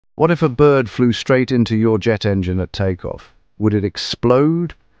What if a bird flew straight into your jet engine at takeoff? Would it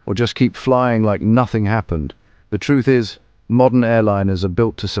explode or just keep flying like nothing happened? The truth is, modern airliners are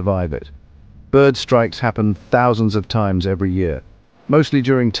built to survive it. Bird strikes happen thousands of times every year, mostly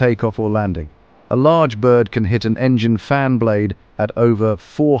during takeoff or landing. A large bird can hit an engine fan blade at over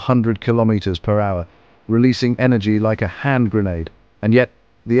 400 kilometers per hour, releasing energy like a hand grenade, and yet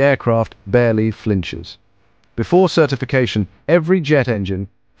the aircraft barely flinches. Before certification, every jet engine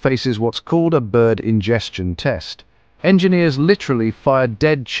faces what's called a bird ingestion test. Engineers literally fire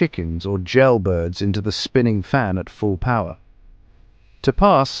dead chickens or jailbirds into the spinning fan at full power. To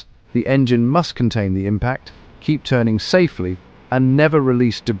pass, the engine must contain the impact, keep turning safely, and never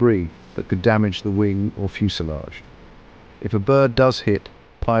release debris that could damage the wing or fuselage. If a bird does hit,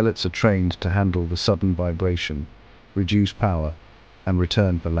 pilots are trained to handle the sudden vibration, reduce power, and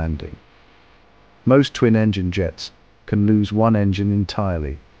return for landing. Most twin-engine jets can lose one engine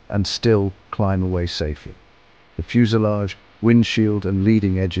entirely and still climb away safely. The fuselage, windshield, and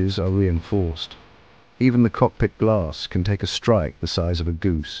leading edges are reinforced. Even the cockpit glass can take a strike the size of a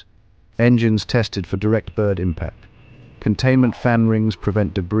goose. Engines tested for direct bird impact. Containment fan rings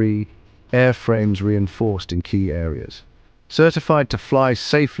prevent debris, airframes reinforced in key areas. Certified to fly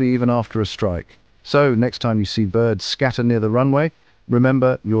safely even after a strike. So, next time you see birds scatter near the runway,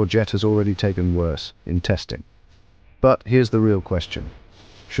 remember your jet has already taken worse in testing. But here's the real question.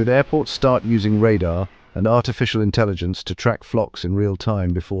 Should airports start using radar and artificial intelligence to track flocks in real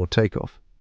time before takeoff?